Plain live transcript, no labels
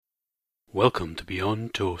Welcome to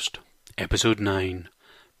Beyond Toast, Episode 9,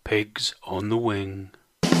 Pigs on the Wing.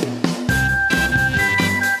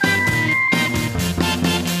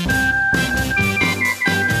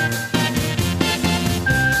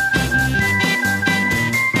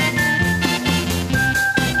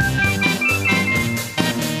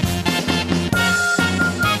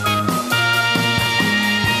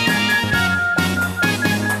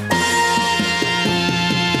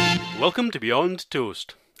 Welcome to Beyond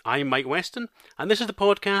Toast. I'm Mike Weston, and this is the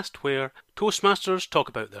podcast where Toastmasters talk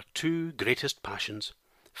about their two greatest passions,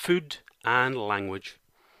 food and language.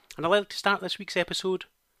 And I'd like to start this week's episode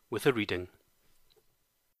with a reading.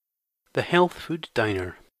 The Health Food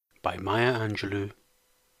Diner by Maya Angelou.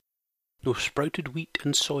 No sprouted wheat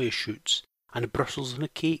and soya shoots, and Brussels in a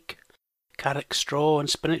cake. Carrot straw and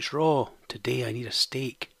spinach raw, today I need a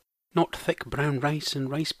steak. Not thick brown rice and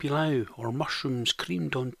rice pilau, or mushrooms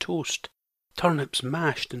creamed on toast. Turnips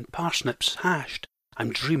mashed and parsnips hashed,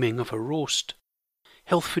 I'm dreaming of a roast.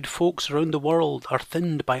 Health food folks around the world are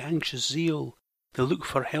thinned by anxious zeal. They look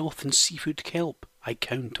for health in seafood kelp, I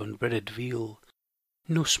count on breaded veal.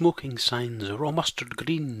 No smoking signs, raw mustard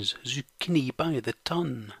greens, zucchini by the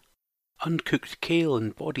ton. Uncooked kale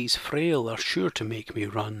and bodies frail are sure to make me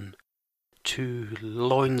run. 2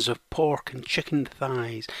 loins of pork and chicken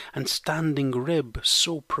thighs, and standing rib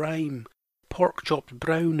so prime. Pork chopped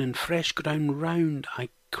brown and fresh ground round, I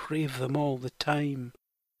crave them all the time.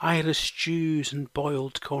 Irish stews and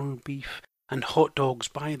boiled corned beef, and hot dogs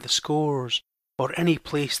by the scores, or any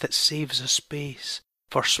place that saves a space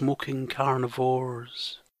for smoking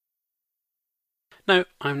carnivores. Now,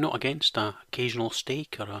 I'm not against an occasional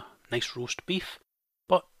steak or a nice roast beef,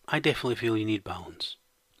 but I definitely feel you need balance.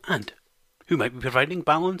 And who might be providing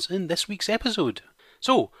balance in this week's episode?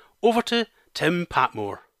 So, over to Tim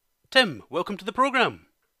Patmore. Tim, welcome to the programme.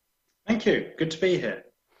 Thank you. Good to be here.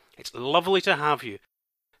 It's lovely to have you.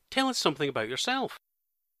 Tell us something about yourself.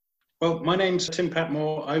 Well, my name's Tim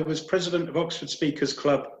Patmore. I was president of Oxford Speakers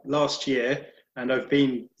Club last year, and I've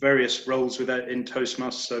been various roles with that in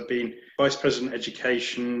Toastmasters. I've been vice president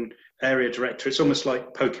education, area director. It's almost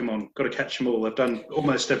like Pokemon. Got to catch them all. I've done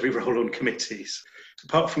almost every role on committees,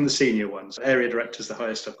 apart from the senior ones. Area director's the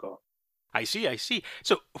highest I've got. I see.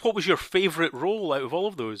 So, what was your favourite role out of all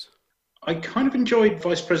of those? I kind of enjoyed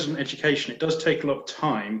Vice President Education. It does take a lot of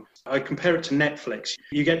time. I compare it to Netflix.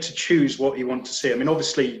 You get to choose what you want to see. I mean,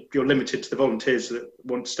 obviously, you're limited to the volunteers that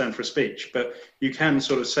want to stand for a speech, but you can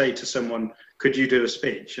sort of say to someone, could you do a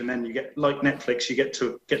speech? And then you get, like Netflix, you get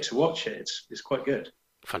to watch it. It's quite good.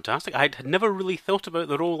 Fantastic. I had never really thought about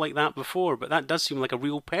the role like that before, but that does seem like a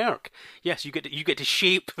real perk. Yes, you get to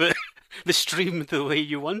shape the stream the way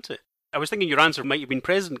you want it. I was thinking your answer might have been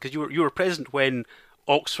president, because you were president when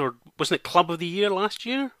Oxford, wasn't it Club of the Year last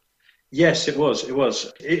year? Yes, it was. It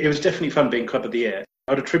was definitely fun being Club of the Year.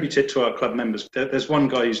 I'd attribute it to our club members. There's one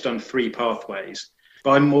guy who's done 3 pathways.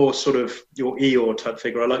 But I'm more sort of your Eeyore type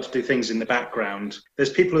figure. I like to do things in the background.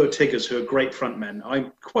 There's people who are Tiggers who are great frontmen.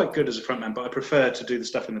 I'm quite good as a frontman, but I prefer to do the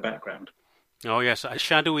stuff in the background. Oh yes,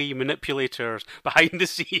 shadowy manipulators behind the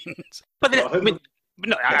scenes. But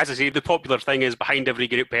no, as I say, the popular thing is behind every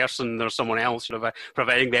great person there's someone else,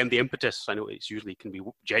 providing them the impetus. I know it's usually can be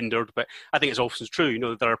gendered, but I think it's often true.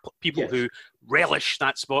 There are people who relish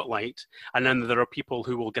that spotlight, and then there are people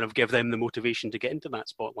who will kind of give them the motivation to get into that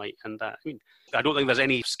spotlight. And I don't think there's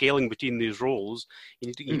any scaling between these roles.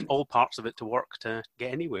 You need all parts of it to work to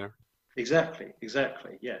get anywhere. Exactly.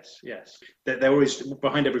 Yes. They're always,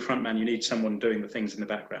 behind every front man, you need someone doing the things in the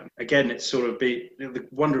background. Again, it's sort of the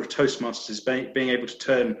wonder of Toastmasters is being able to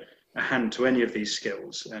turn a hand to any of these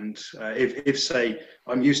skills. And if say,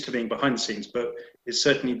 I'm used to being behind the scenes, but it's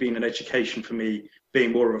certainly been an education for me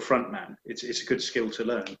being more of a front man. It's a good skill to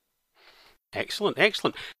learn. Excellent.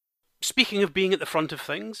 Speaking of being at the front of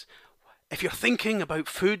things, if you're thinking about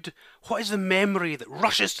food, what is the memory that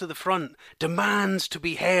rushes to the front, demands to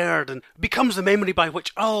be heard, and becomes the memory by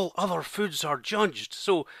which all other foods are judged?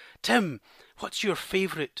 So, Tim, what's your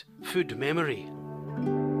favourite food memory?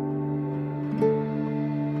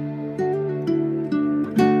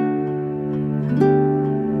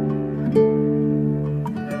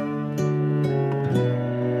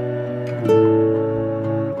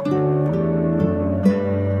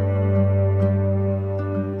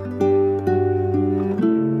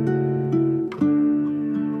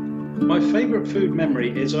 Food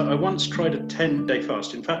memory is I once tried a 10-day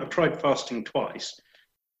fast. In fact, I've tried fasting twice.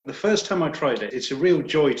 The first time I tried it, it's a real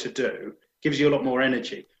joy to do, gives you a lot more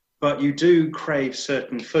energy, but you do crave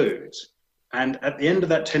certain foods. And at the end of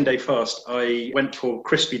that 10-day fast, I went for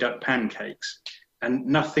crispy duck pancakes, and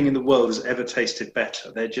nothing in the world has ever tasted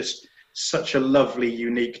better. They're just such a lovely,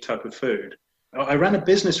 unique type of food. I ran a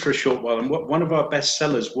business for a short while, and one of our best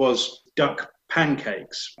sellers was duck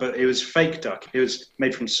pancakes, but it was fake duck. It was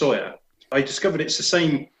made from soya. I discovered it's the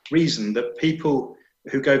same reason that people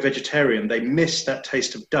who go vegetarian, they miss that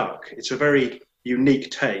taste of duck. It's a very unique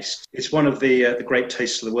taste. It's one of the great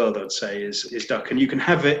tastes of the world, I'd say, is duck. And you can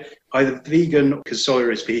have it either vegan, because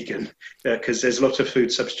soya is vegan, because there's a lot of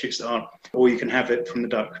food substitutes that aren't, or you can have it from the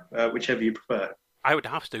duck, whichever you prefer. I would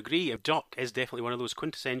have to agree. Duck is definitely one of those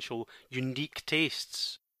quintessential, unique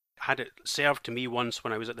tastes. I had it served to me once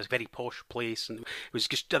when I was at this very posh place, and it was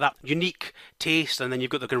just that unique taste, and then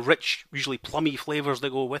you've got the kind of rich, usually plummy flavours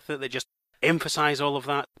that go with it that just emphasise all of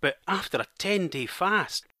that. But after a 10-day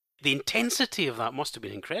fast, the intensity of that must have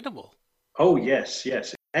been incredible. Oh, yes,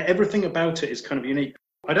 yes. Everything about it is kind of unique.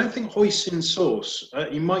 I don't think hoisin sauce,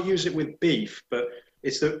 you might use it with beef, but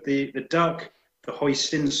it's the duck, the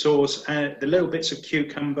hoisin sauce, and the little bits of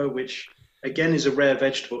cucumber, which again is a rare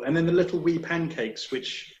vegetable, and then the little wee pancakes,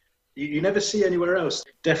 which you never see anywhere else.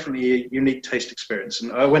 Definitely a unique taste experience.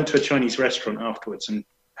 And I went to a Chinese restaurant afterwards and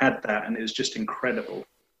had that, and it was just incredible.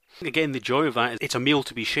 Again, the joy of that is it's a meal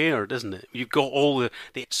to be shared, isn't it? You've got all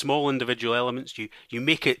the small individual elements. You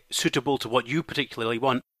make it suitable to what you particularly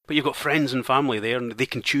want, but you've got friends and family there, and they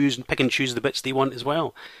can choose and pick and choose the bits they want as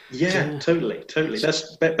well. Yeah, totally.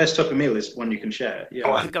 That's best type of meal is one you can share. Yeah.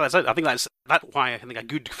 Oh, I think that's why I think a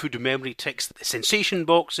good food memory ticks the sensation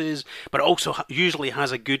boxes, but also usually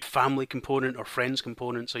has a good family component or friends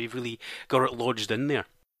component, so you've really got it lodged in there.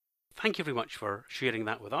 Thank you very much for sharing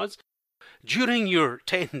that with us. During your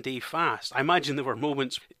 10-day fast, I imagine there were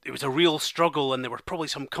moments it was a real struggle, and there were probably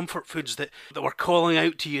some comfort foods that were calling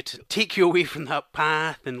out to you to take you away from that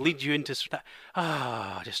path and lead you into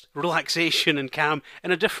that, just relaxation and calm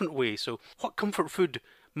in a different way. So what comfort food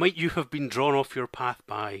might you have been drawn off your path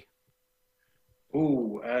by?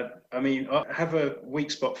 I mean, I have a weak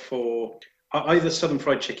spot for either southern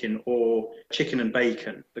fried chicken or chicken and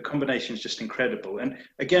bacon. The combination is just incredible. And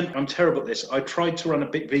again, I'm terrible at this. I tried to run a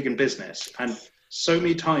big vegan business, and so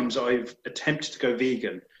many times I've attempted to go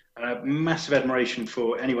vegan. And I have massive admiration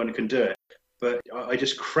for anyone who can do it. But I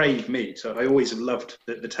just crave meat. I always have loved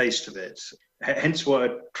the taste of it. Hence why I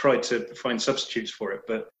tried to find substitutes for it.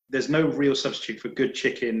 But there's no real substitute for good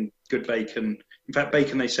chicken, good bacon. In fact,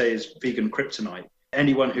 bacon, they say, is vegan kryptonite.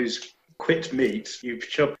 Anyone who's quit meat, you've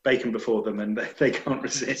shoved bacon before them and they can't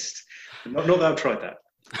resist. Not that I've tried that.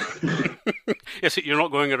 Yes, you're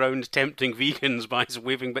not going around tempting vegans by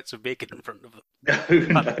waving bits of bacon in front of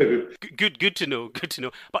them. No. Good to know.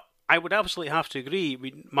 But I would absolutely have to agree.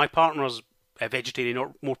 My partner's a vegetarian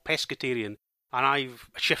or more pescatarian, and I've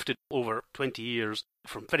shifted over 20 years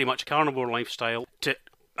from very much a carnivore lifestyle to,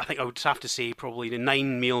 I think I would have to say, probably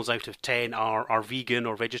 9 meals out of 10 are vegan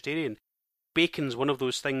or vegetarian. Bacon's one of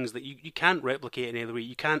those things that you can't replicate any other way.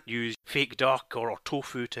 You can't use fake duck or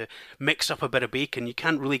tofu to mix up a bit of bacon. You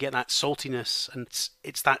can't really get that saltiness, and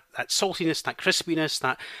it's that saltiness, that crispiness,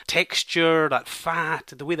 that texture, that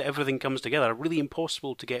fat, the way that everything comes together, really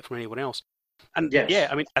impossible to get from anyone else. And yes. Yeah,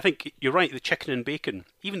 I mean, I think you're right, the chicken and bacon,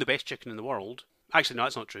 even the best chicken in the world, actually no,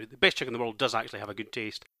 that's not true. The best chicken in the world does actually have a good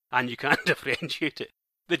taste, and you can't differentiate it.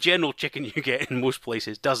 The general chicken you get in most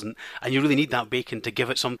places doesn't, and you really need that bacon to give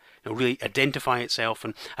it some, really identify itself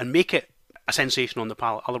and make it a sensation on the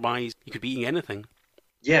palate. Otherwise, you could be eating anything.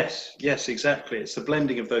 Yes, exactly. It's the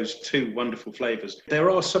blending of those two wonderful flavours. There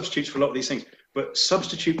are substitutes for a lot of these things, but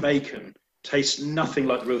substitute bacon tastes nothing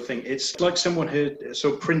like the real thing. It's like someone who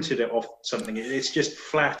sort of printed it off something. It's just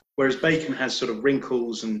flat, whereas bacon has sort of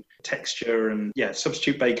wrinkles and texture, and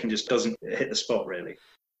substitute bacon just doesn't hit the spot, really.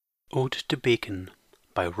 Ode to Bacon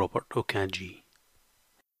by Robert Okagi.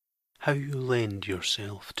 How you lend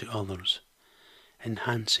yourself to others,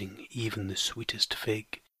 enhancing even the sweetest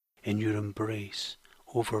fig in your embrace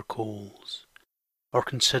over coals, or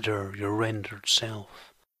consider your rendered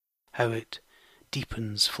self, how it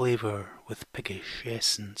deepens flavour with piggish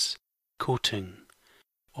essence, coating,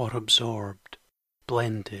 or absorbed,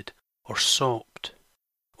 blended, or sopped.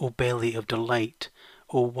 O belly of delight,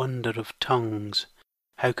 O wonder of tongues,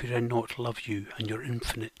 how could I not love you and your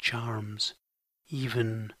infinite charms,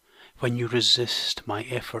 even when you resist my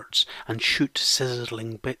efforts and shoot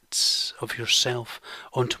sizzling bits of yourself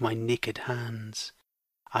onto my naked hands?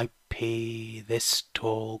 I pay this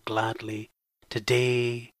toll gladly,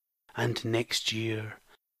 today and next year,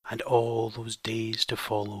 and all those days to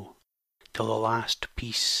follow, till the last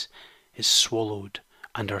piece is swallowed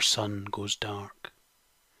and our sun goes dark.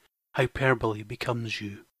 Hyperbole becomes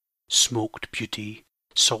you, smoked beauty,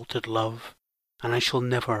 salted love, and I shall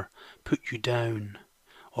never put you down,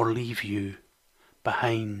 or leave you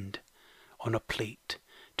behind on a plate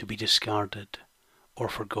to be discarded or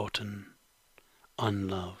forgotten,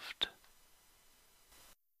 unloved.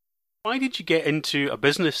 Why did you get into a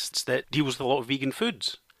business that deals with a lot of vegan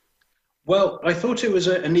foods? Well, I thought it was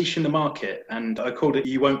a niche in the market, and I called it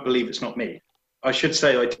You Won't Believe It's Not Me. I should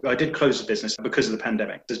say I did close the business because of the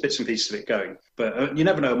pandemic. There's bits and pieces of it going, but you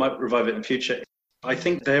never know, I might revive it in the future. I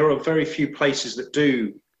think there are very few places that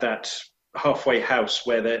do that halfway house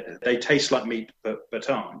where they taste like meat but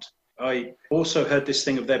aren't. I also heard this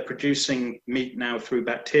thing of they're producing meat now through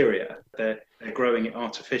bacteria. They're growing it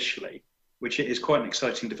artificially, which is quite an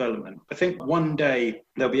exciting development. I think one day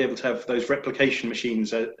they'll be able to have those replication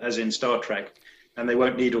machines as in Star Trek, and they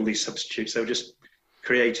won't need all these substitutes. They'll just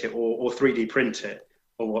create it or 3D print it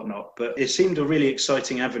or whatnot. But it seemed a really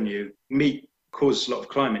exciting avenue. Meat causes a lot of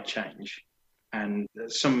climate change, and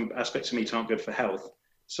some aspects of meat aren't good for health.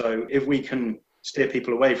 So if we can steer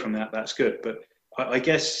people away from that, that's good. But I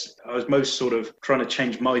guess I was most sort of trying to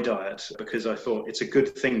change my diet because I thought it's a good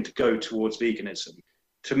thing to go towards veganism.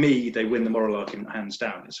 To me, they win the moral argument hands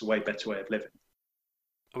down. It's a way better way of living.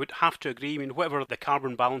 I would have to agree. I mean, whatever the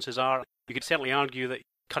carbon balances are, you could certainly argue that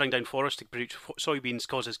cutting down forests to produce soybeans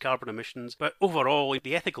causes carbon emissions. But overall,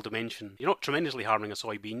 the ethical dimension, you're not tremendously harming a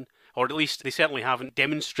soybean, or at least they certainly haven't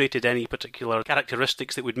demonstrated any particular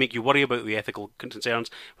characteristics that would make you worry about the ethical concerns,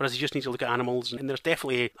 whereas you just need to look at animals, and there's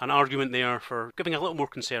definitely an argument there for giving a little more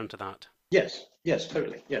concern to that. Yes,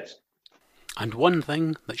 totally, yes. And one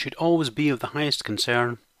thing that should always be of the highest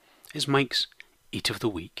concern is Mike's Eat of the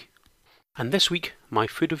Week. And this week, my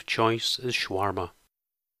food of choice is shawarma.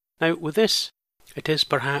 Now, with this, it is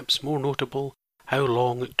perhaps more notable how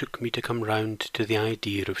long it took me to come round to the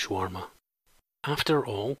idea of shawarma. After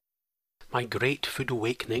all, my great food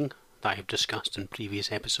awakening, that I have discussed in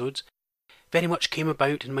previous episodes, very much came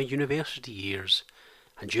about in my university years,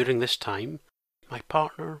 and during this time, my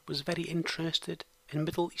partner was very interested in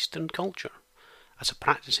Middle Eastern culture, as a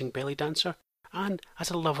practising belly dancer and as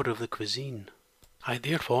a lover of the cuisine. I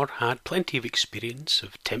therefore had plenty of experience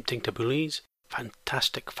of tempting tabboulehs,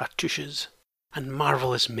 fantastic fattouches, and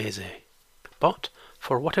marvellous meze. But,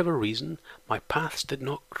 for whatever reason, my paths did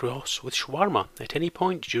not cross with shawarma at any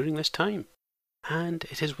point during this time, and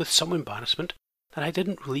it is with some embarrassment that I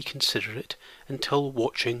didn't really consider it until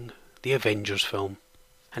watching the Avengers film.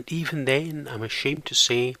 And even then, I'm ashamed to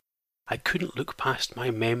say, I couldn't look past my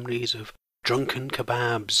memories of drunken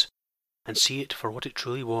kebabs and see it for what it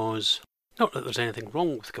truly was. Not that there's anything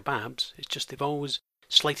wrong with kebabs, it's just they've always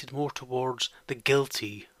slighted more towards the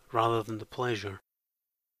guilty rather than the pleasure.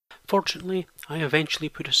 Fortunately, I eventually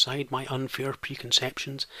put aside my unfair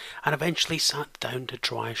preconceptions and eventually sat down to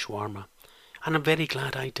try shawarma, and I'm very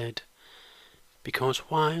glad I did, because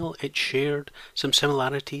while it shared some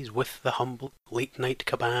similarities with the humble late-night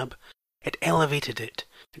kebab, it elevated it.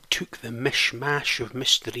 It took the mishmash of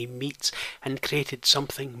mystery meats and created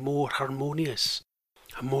something more harmonious,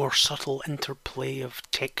 a more subtle interplay of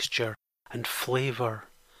texture and flavour,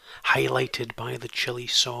 highlighted by the chili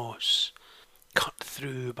sauce, cut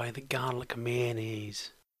through by the garlic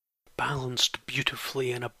mayonnaise, balanced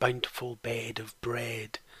beautifully in a bountiful bed of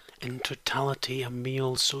bread. In totality, a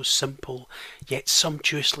meal so simple, yet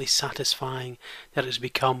sumptuously satisfying, that it has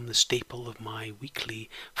become the staple of my weekly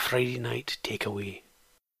Friday night takeaway.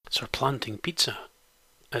 Supplanting pizza,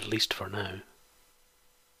 at least for now.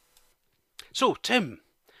 So, Tim,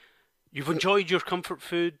 you've enjoyed your comfort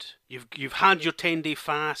food, you've had your 10-day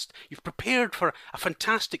fast, you've prepared for a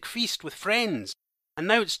fantastic feast with friends, and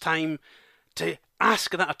now it's time to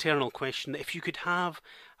ask that eternal question, that if you could have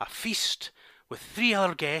a feast with 3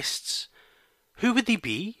 other guests, who would they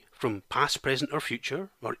be, from past, present or future,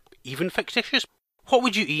 or even fictitious? What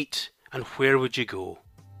would you eat and where would you go?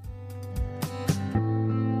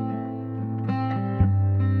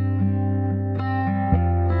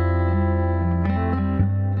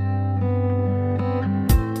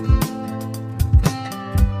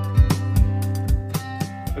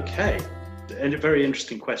 Okay, and a very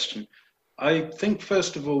interesting question. I think,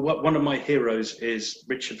 first of all, one of my heroes is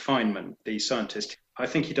Richard Feynman, the scientist. I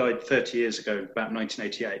think he died 30 years ago, about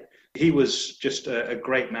 1988. He was just a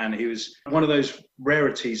great man. He was one of those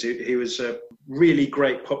rarities. He was a really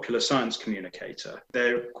great popular science communicator.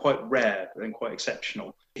 They're quite rare and quite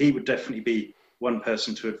exceptional. He would definitely be one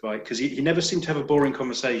person to invite, because he never seemed to have a boring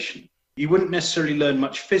conversation. You wouldn't necessarily learn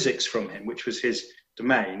much physics from him, which was his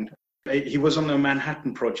domain. He was on the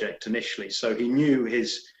Manhattan Project initially, so he knew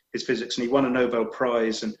his physics, and he won a Nobel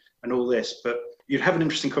Prize and all this. But you'd have an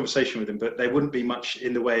interesting conversation with him, but there wouldn't be much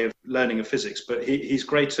in the way of learning of physics. But he's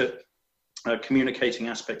great at communicating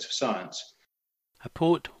aspects of science. A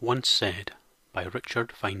poet once said, by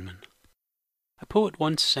Richard Feynman. A poet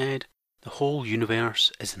once said, The whole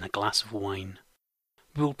universe is in a glass of wine.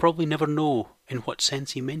 We will probably never know in what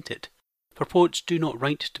sense he meant it, for poets do not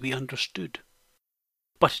write to be understood.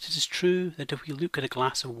 But it is true that if we look at a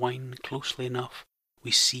glass of wine closely enough,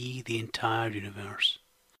 we see the entire universe.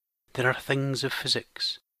 There are things of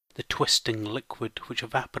physics, the twisting liquid which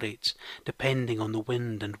evaporates depending on the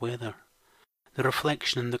wind and weather. The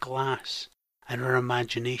reflection in the glass, and our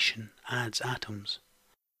imagination adds atoms.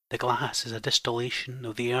 The glass is a distillation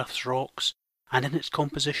of the earth's rocks, and in its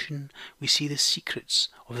composition we see the secrets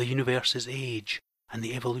of the universe's age and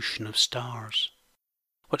the evolution of stars.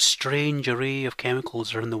 What strange array of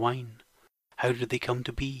chemicals are in the wine? How did they come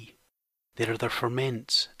to be? There are the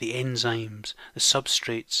ferments, the enzymes, the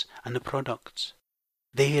substrates, and the products.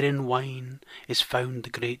 There in wine is found the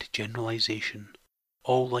great generalization.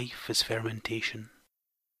 All life is fermentation.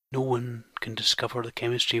 No one can discover the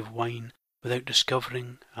chemistry of wine without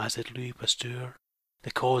discovering, as did Louis Pasteur,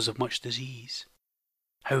 the cause of much disease.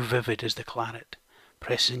 How vivid is the claret,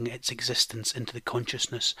 pressing its existence into the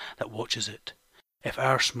consciousness that watches it. If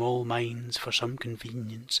our small minds, for some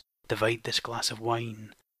convenience, divide this glass of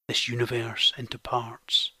wine, this universe, into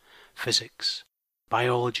parts, physics,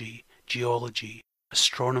 biology, geology,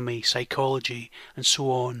 astronomy, psychology, and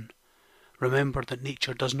so on, remember that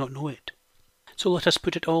nature does not know it. So let us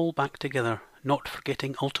put it all back together, not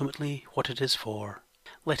forgetting ultimately what it is for.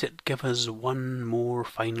 Let it give us one more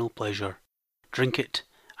final pleasure. Drink it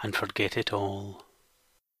and forget it all.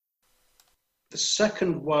 The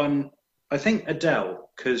second one, I think Adele,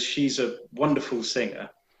 because she's a wonderful singer,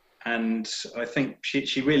 and I think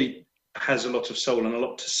she really has a lot of soul and a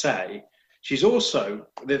lot to say. She's also,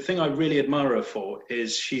 the thing I really admire her for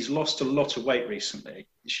is she's lost a lot of weight recently.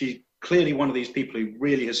 She's clearly one of these people who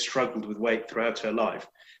really has struggled with weight throughout her life.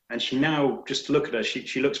 And she now, just to look at her,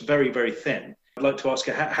 she looks very, very thin. I'd like to ask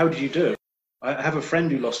her, how did you do it? I have a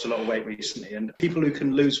friend who lost a lot of weight recently, and people who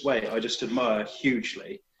can lose weight, I just admire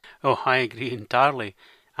hugely. Oh, I agree entirely.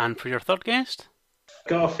 And for your third guest?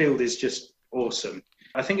 Garfield is just awesome.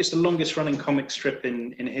 I think it's the longest running comic strip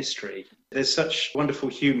in history. There's such wonderful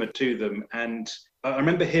humour to them. And I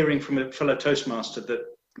remember hearing from a fellow Toastmaster that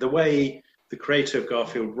the way the creator of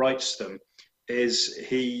Garfield writes them is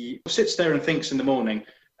he sits there and thinks in the morning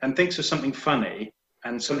and thinks of something funny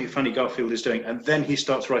Garfield is doing, and then he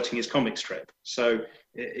starts writing his comic strip. So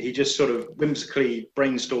he just sort of whimsically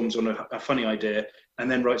brainstorms on a funny idea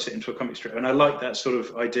and then writes it into a comic strip. And I like that sort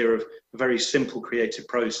of idea of a very simple creative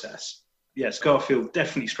process. Yes, Garfield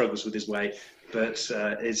definitely struggles with his weight, but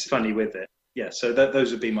is funny with it. Yeah, so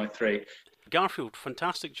those would be my three. Garfield,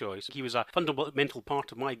 fantastic choice. He was a fundamental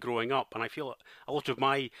part of my growing up, and I feel a lot of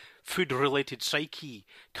my food-related psyche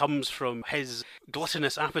comes from his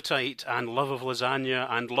gluttonous appetite and love of lasagna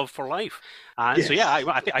and love for life. Yes. So yeah,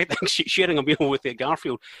 I think sharing a meal with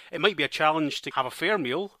Garfield, it might be a challenge to have a fair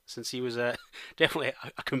meal, since he was definitely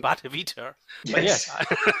a combative eater. Yes.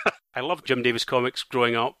 But yeah, I loved Jim Davis comics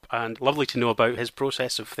growing up, and lovely to know about his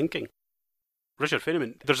process of thinking. Richard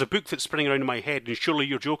Feynman, there's a book that's spinning around in my head, and surely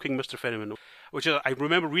you're joking, Mr. Feynman, which I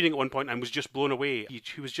remember reading at one point and was just blown away.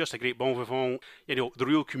 He was just a great bon vivant, the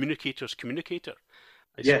real communicator's communicator.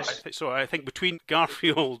 Yes. So I think between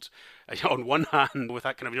Garfield on one hand, with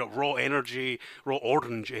that kind of raw energy, raw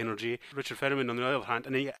orange energy, Richard Feynman on the other hand,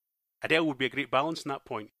 and Adele would be a great balance in that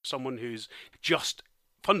point. Someone who's just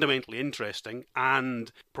fundamentally interesting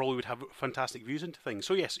and probably would have fantastic views into things.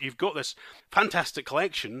 So yes, you've got this fantastic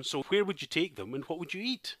collection, so where would you take them and what would you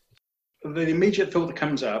eat? The immediate thought that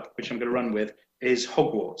comes up, which I'm going to run with, is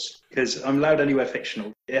Hogwarts, because I'm allowed anywhere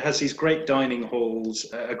fictional. It has these great dining halls,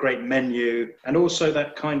 a great menu, and also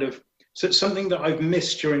that kind of, so it's something that I've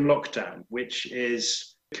missed during lockdown, which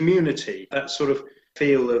is community, that sort of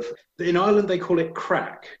feel of, in Ireland they call it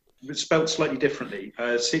crack. It's spelled slightly differently,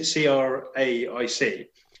 C-R-A-I-C.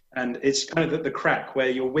 And it's kind of the crack where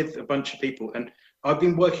you're with a bunch of people. And I've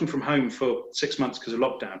been working from home for 6 months because of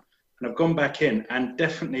lockdown. And I've gone back in, and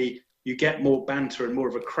definitely you get more banter and more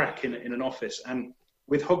of a crack in an office. And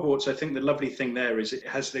with Hogwarts, I think the lovely thing there is it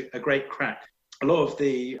has a great crack. A lot of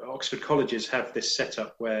the Oxford colleges have this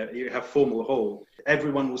setup where you have formal hall.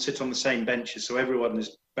 Everyone will sit on the same benches, so everyone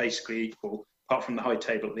is basically equal, apart from the high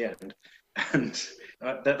table at the end. And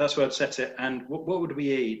that's where I'd set it. And what would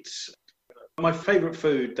we eat? My favourite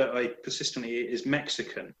food that I persistently eat is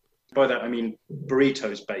Mexican. By that I mean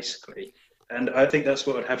burritos, basically. And I think that's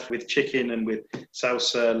what I'd have with chicken and with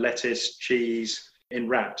salsa, lettuce, cheese in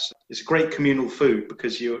wraps. It's a great communal food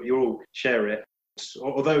because you all share it.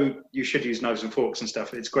 Although you should use knives and forks and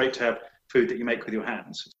stuff, it's great to have food that you make with your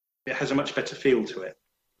hands. It has a much better feel to it.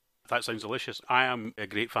 That sounds delicious. I am a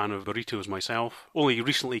great fan of burritos myself. Only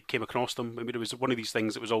recently came across them. I mean, it was one of these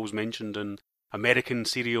things that was always mentioned in American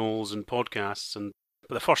serials and podcasts.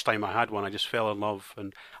 But the first time I had one, I just fell in love.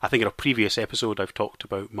 And I think in a previous episode, I've talked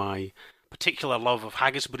about my particular love of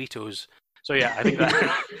haggis burritos. So yeah, I think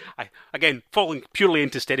that, again, falling purely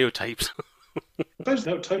into stereotypes. I suppose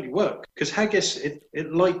that would totally work, because haggis,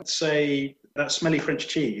 it like, say, that smelly French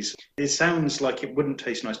cheese, it sounds like it wouldn't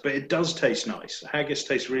taste nice, but it does taste nice. Haggis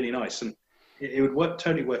tastes really nice, and it would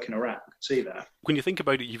totally work in a wrap. I could see that. When you think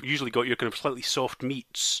about it, you've usually got your kind of slightly soft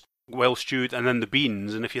meats, well stewed, and then the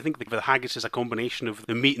beans. And if you think that the haggis is a combination of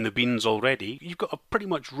the meat and the beans already, you've got a pretty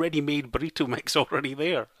much ready-made burrito mix already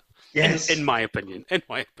there. Yes. In my opinion.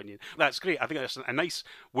 That's great. I think that's a nice,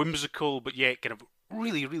 whimsical, but yet kind of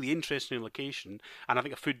really, really interesting location, and I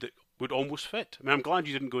think a food that would almost fit. I mean, I'm glad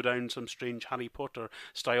you didn't go down some strange Harry Potter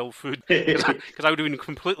style food, because I would have been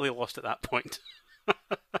completely lost at that point.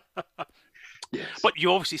 Yes. But you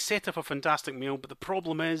obviously set up a fantastic meal, but the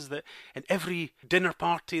problem is that in every dinner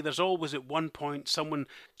party, there's always at one point someone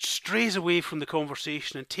strays away from the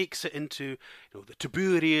conversation and takes it into the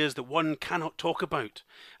taboo areas that one cannot talk about.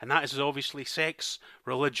 And that is obviously sex,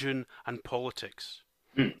 religion, and politics.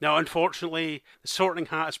 Now, unfortunately, the Sorting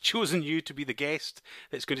Hat has chosen you to be the guest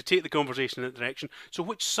that's going to take the conversation in that direction. So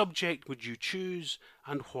which subject would you choose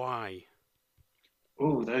and why?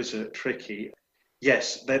 Oh, those are tricky.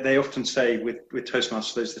 Yes, they often say with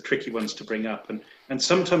Toastmasters, those are the tricky ones to bring up. And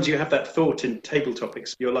sometimes you have that thought in table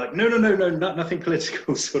topics. You're like, no, nothing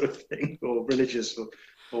political sort of thing, or religious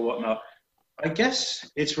or whatnot. I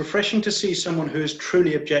guess it's refreshing to see someone who is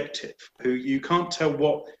truly objective, who you can't tell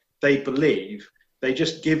what they believe. They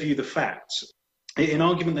just give you the facts. In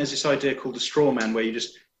argument, there's this idea called the straw man, where you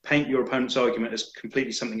just paint your opponent's argument as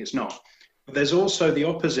completely something it's not. But there's also the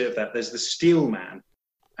opposite of that. There's the steel man.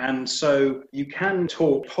 And so you can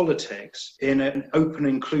talk politics in an open,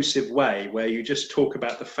 inclusive way, where you just talk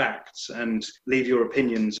about the facts and leave your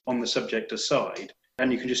opinions on the subject aside.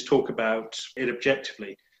 And you can just talk about it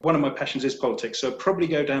objectively. One of my passions is politics, so I'd probably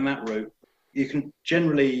go down that route. You can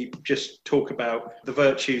generally just talk about the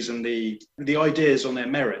virtues and the ideas on their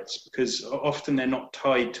merits, because often they're not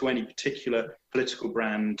tied to any particular political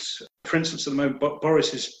brand. For instance, at the moment,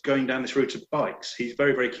 Boris is going down this route of bikes. He's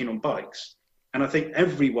very, very keen on bikes. And I think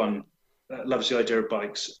everyone loves the idea of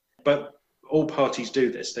bikes, but all parties do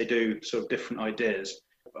this. They do sort of different ideas.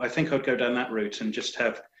 I think I'd go down that route and just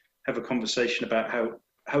have a conversation about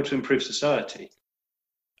how to improve society.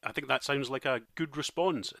 I think that sounds like a good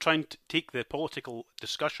response. Trying to take the political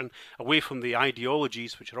discussion away from the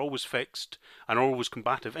ideologies, which are always fixed and always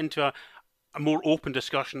combative, into a more open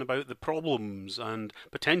discussion about the problems and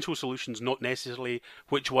potential solutions, not necessarily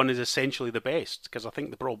which one is essentially the best. Because I think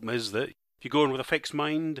the problem is that if you go in with a fixed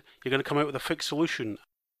mind, you're going to come out with a fixed solution.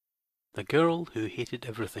 The Girl Who Hated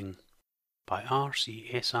Everything by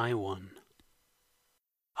RCSI-1.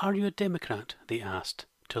 Are you a Democrat? They asked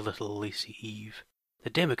to little Lacey Eve. The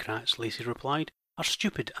Democrats, Lacey replied, are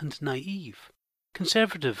stupid and naive.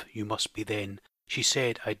 Conservative you must be then, she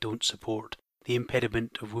said. I don't support the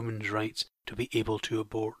impediment of women's rights to be able to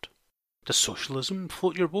abort. Does socialism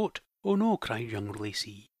float your boat? Oh no, cried young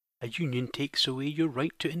Lacey. A union takes away your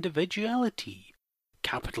right to individuality.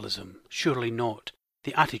 Capitalism? Surely not.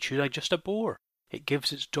 The attitude I just abhor. It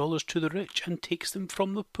gives its dollars to the rich and takes them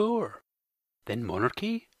from the poor. Then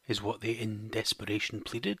monarchy is what they in desperation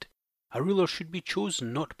pleaded. A ruler should be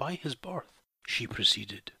chosen not by his birth, she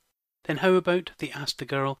proceeded. Then how about, they asked the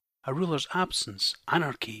girl, a ruler's absence,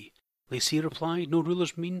 anarchy? Lacey replied, no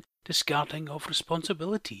rulers mean discarding of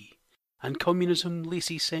responsibility. And communism,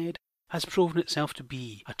 Lacey said, has proven itself to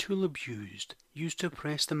be a tool abused, used to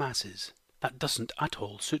oppress the masses. That doesn't at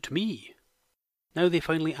all suit me. Now they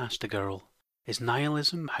finally asked the girl, is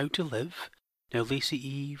nihilism how to live? Now Lacey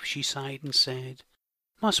Eve, she sighed and said,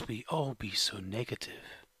 must we all be so negative?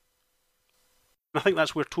 I think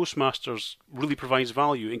that's where Toastmasters really provides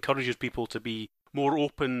value, encourages people to be more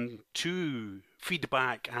open to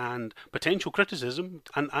feedback and potential criticism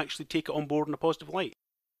and actually take it on board in a positive light.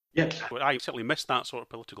 Yes. I certainly missed that sort of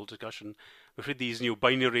political discussion. I'm afraid these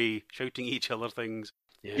binary shouting at each other things.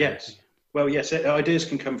 Yeah. Yes. Well, yes, ideas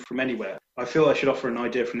can come from anywhere. I feel I should offer an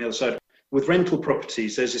idea from the other side. With rental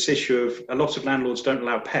properties, there's this issue of a lot of landlords don't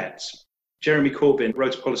allow pets. Jeremy Corbyn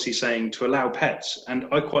wrote a policy saying to allow pets, and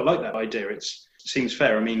I quite like that idea. It seems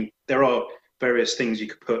fair. I mean, there are various things you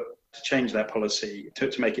could put to change that policy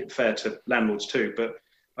to make it fair to landlords too, but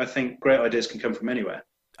I think great ideas can come from anywhere.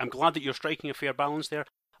 I'm glad that you're striking a fair balance there.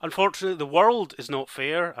 Unfortunately, the world is not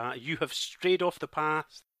fair. You have strayed off the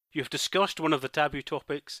path. You have discussed one of the taboo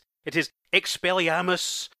topics. It is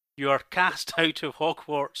Expelliarmus. You are cast out of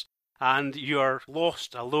Hogwarts. and you're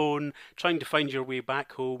lost, alone, trying to find your way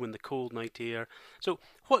back home in the cold night air. So,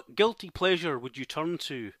 what guilty pleasure would you turn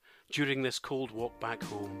to during this cold walk back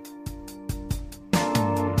home?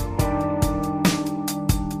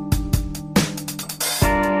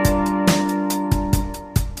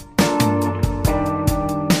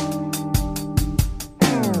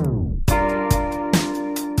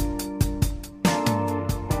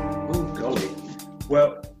 Oh, golly.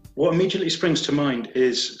 Well, what immediately springs to mind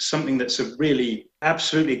is something that's a really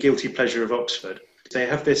absolutely guilty pleasure of Oxford. They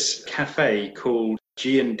have this cafe called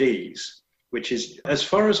G&D's, which is, as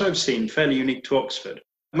far as I've seen, fairly unique to Oxford.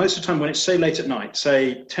 Most of the time when it's, say, late at night,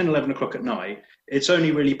 say 10, 11 o'clock at night, it's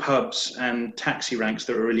only really pubs and taxi ranks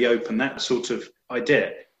that are really open, that sort of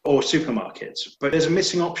idea, or supermarkets. But there's a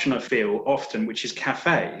missing option, I feel, often, which is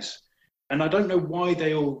cafes. And I don't know why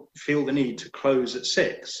they all feel the need to close at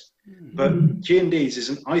 6. But G&D's is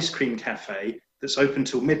an ice cream cafe that's open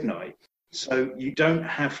till midnight. So you don't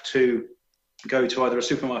have to go to either a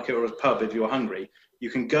supermarket or a pub if you're hungry.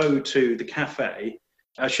 You can go to the cafe.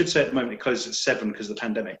 I should say at the moment it closes at 7 because of the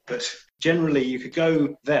pandemic. But generally you could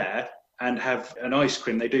go there and have an ice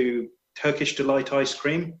cream. They do Turkish Delight ice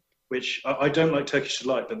cream, which I don't like Turkish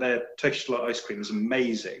Delight, but their Turkish Delight ice cream is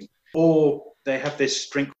amazing. Or they have this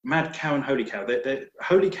drink, Mad Cow and Holy Cow. The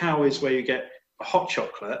Holy Cow is where you get a hot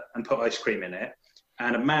chocolate and put ice cream in it.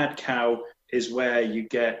 And a Mad Cow is where you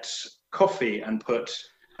get coffee and put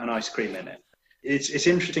an ice cream in it. It's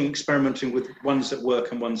interesting experimenting with ones that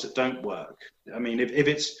work and ones that don't work. I mean, if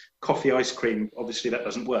it's coffee ice cream, obviously that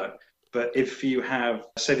doesn't work. But if you have,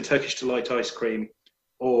 say, the Turkish Delight ice cream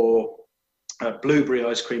or a blueberry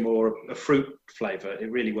ice cream or a fruit flavour,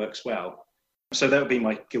 it really works well. So that would be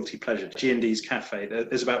my guilty pleasure. G&D's Cafe.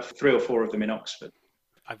 There's about 3 or 4 of them in Oxford.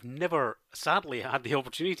 I've never, sadly, had the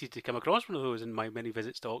opportunity to come across one of those in my many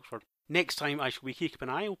visits to Oxford. Next time I shall be keeping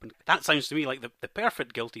an eye open. That sounds to me like the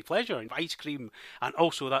perfect guilty pleasure. Ice cream, and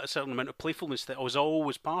also that certain amount of playfulness that was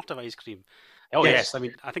always part of ice cream. Oh yes, I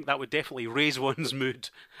mean, I think that would definitely raise one's mood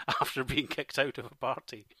after being kicked out of a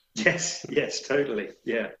party. Yes, totally,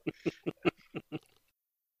 yeah.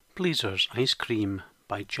 Bleezer's Ice Cream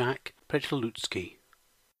by Jack Pritchalutsky.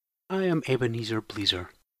 I am Ebenezer Bleezer.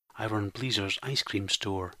 I run Bleezer's Ice Cream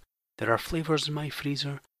Store. There are flavours in my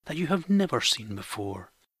freezer that you have never seen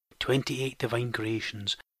before. 28 divine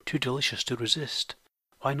creations, too delicious to resist.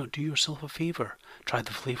 Why not do yourself a favour? Try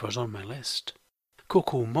the flavours on my list.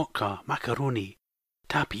 Cocoa mocha macaroni,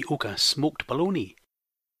 tapioca smoked bologna,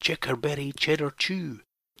 checkerberry cheddar chew,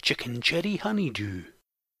 chicken cherry honeydew,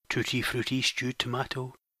 tutti frutti stewed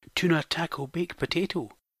tomato, tuna taco baked potato,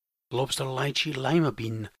 lobster lychee lima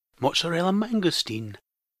bean, mozzarella mangosteen,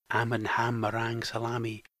 almond ham meringue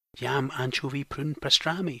salami, yam anchovy prune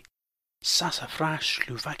pastrami, sassafras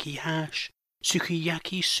Slovakia hash,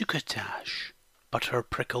 sukiyaki succotash, butter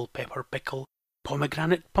prickle pepper pickle,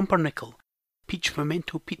 pomegranate pumpernickel, peach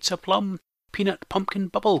pimento pizza plum, peanut pumpkin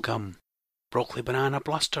bubble gum, broccoli banana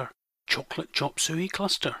bluster, chocolate chop suey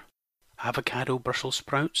cluster, avocado Brussels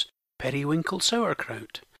sprouts, periwinkle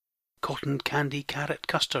sauerkraut, cotton candy carrot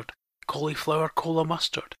custard, cauliflower cola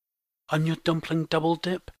mustard, onion dumpling double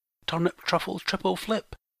dip, turnip truffle triple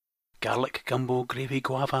flip, garlic gumbo gravy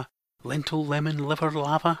guava, lentil lemon liver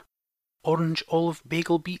lava, orange olive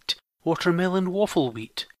bagel beet, watermelon waffle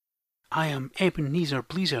wheat. I am Ebenezer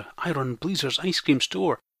Bleezer. I run Bleezer's Ice Cream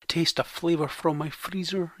Store. Taste a flavour from my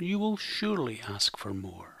freezer. You will surely ask for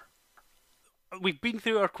more. We've been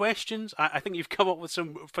through our questions. I think you've come up with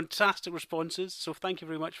some fantastic responses, so thank you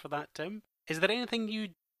very much for that, Tim. Is there anything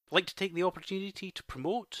you'd like to take the opportunity to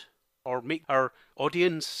promote or make our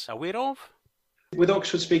audience aware of? With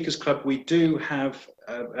Oxford Speakers Club, we do have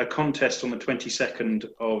a contest on the 22nd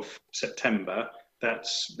of September.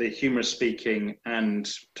 That's the humorous speaking and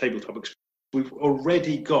tabletop experience. We've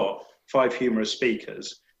already got 5 humorous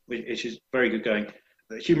speakers, which is very good going.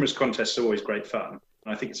 The humorous contests are always great fun.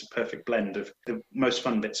 And I think it's a perfect blend of the most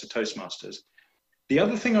fun bits of Toastmasters. The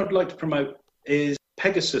other thing I'd like to promote is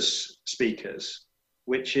Pegasus Speakers,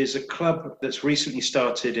 which is a club that's recently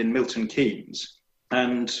started in Milton Keynes.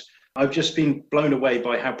 And I've just been blown away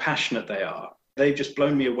by how passionate they are. They've just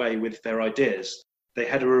blown me away with their ideas. They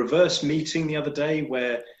had a reverse meeting the other day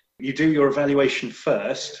where you do your evaluation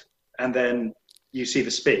first and then you see the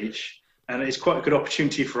speech. And it's quite a good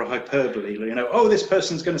opportunity for a hyperbole, oh, this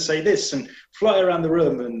person's going to say this, and fly around the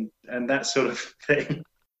room and that sort of thing.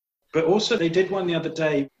 But also they did one the other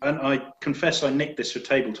day, and I confess I nicked this for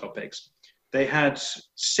Table Topics. They had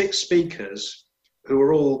 6 speakers who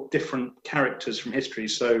were all different characters from history.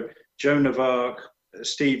 So Joan of Arc,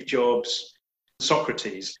 Steve Jobs,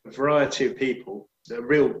 Socrates, a variety of people. a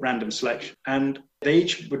real random selection. And they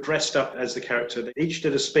each were dressed up as the character. They each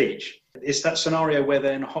did a speech. It's that scenario where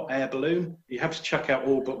they're in a hot air balloon. You have to chuck out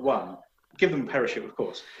all but one. Give them a parachute, of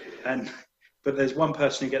course. But there's one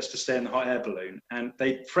person who gets to stay in the hot air balloon, and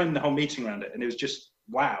they framed the whole meeting around it, and it was just,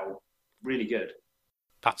 wow, really good.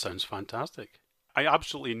 That sounds fantastic. I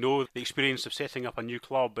absolutely know the experience of setting up a new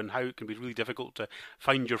club and how it can be really difficult to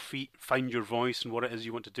find your feet, find your voice, and what it is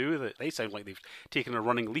you want to do with it. They sound like they've taken a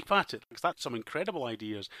running leap at it. That's some incredible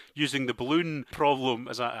ideas, using the balloon problem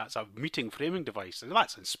as a meeting framing device.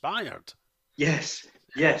 That's inspired. Yes,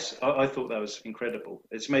 I thought that was incredible.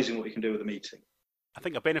 It's amazing what you can do with a meeting. I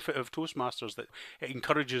think a benefit of Toastmasters that it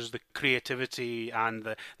encourages the creativity and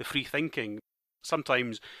the free thinking.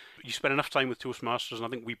 Sometimes you spend enough time with Toastmasters, and I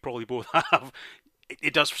think we probably both have,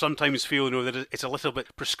 it does sometimes feel, that it's a little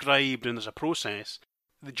bit prescribed and there's a process.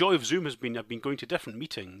 The joy of Zoom has been, I've been going to different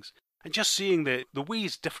meetings and just seeing the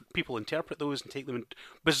ways different people interpret those and take them in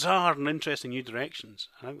bizarre and interesting new directions.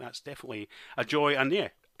 I think that's definitely a joy and,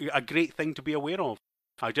 a great thing to be aware of.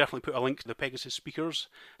 I definitely put a link to the Pegasus speakers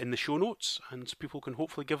in the show notes, and people can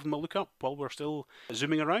hopefully give them a look up while we're still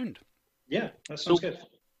zooming around. Yeah, that sounds good.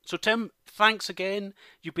 So Tim, thanks again.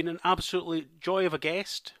 You've been an absolutely joy of a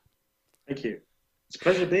guest. Thank you. It's a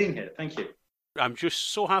pleasure being here. Thank you. I'm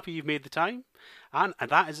just so happy you've made the time. And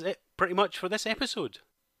that is it pretty much for this episode.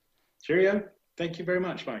 Cheerio. Thank you very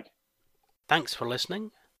much, Mike. Thanks for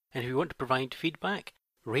listening. And if you want to provide feedback,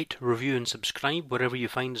 rate, review and subscribe wherever you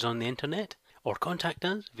find us on the internet, or contact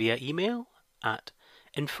us via email at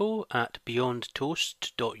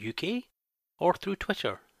info@beyondtoast.uk or through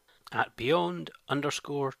Twitter at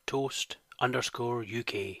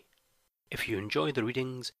beyond_toast_UK. If you enjoy the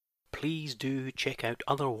readings, please do check out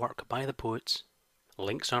other work by the poets.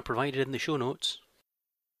 Links are provided in the show notes.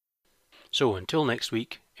 So until next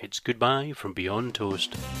week, it's goodbye from Beyond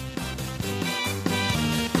Toast.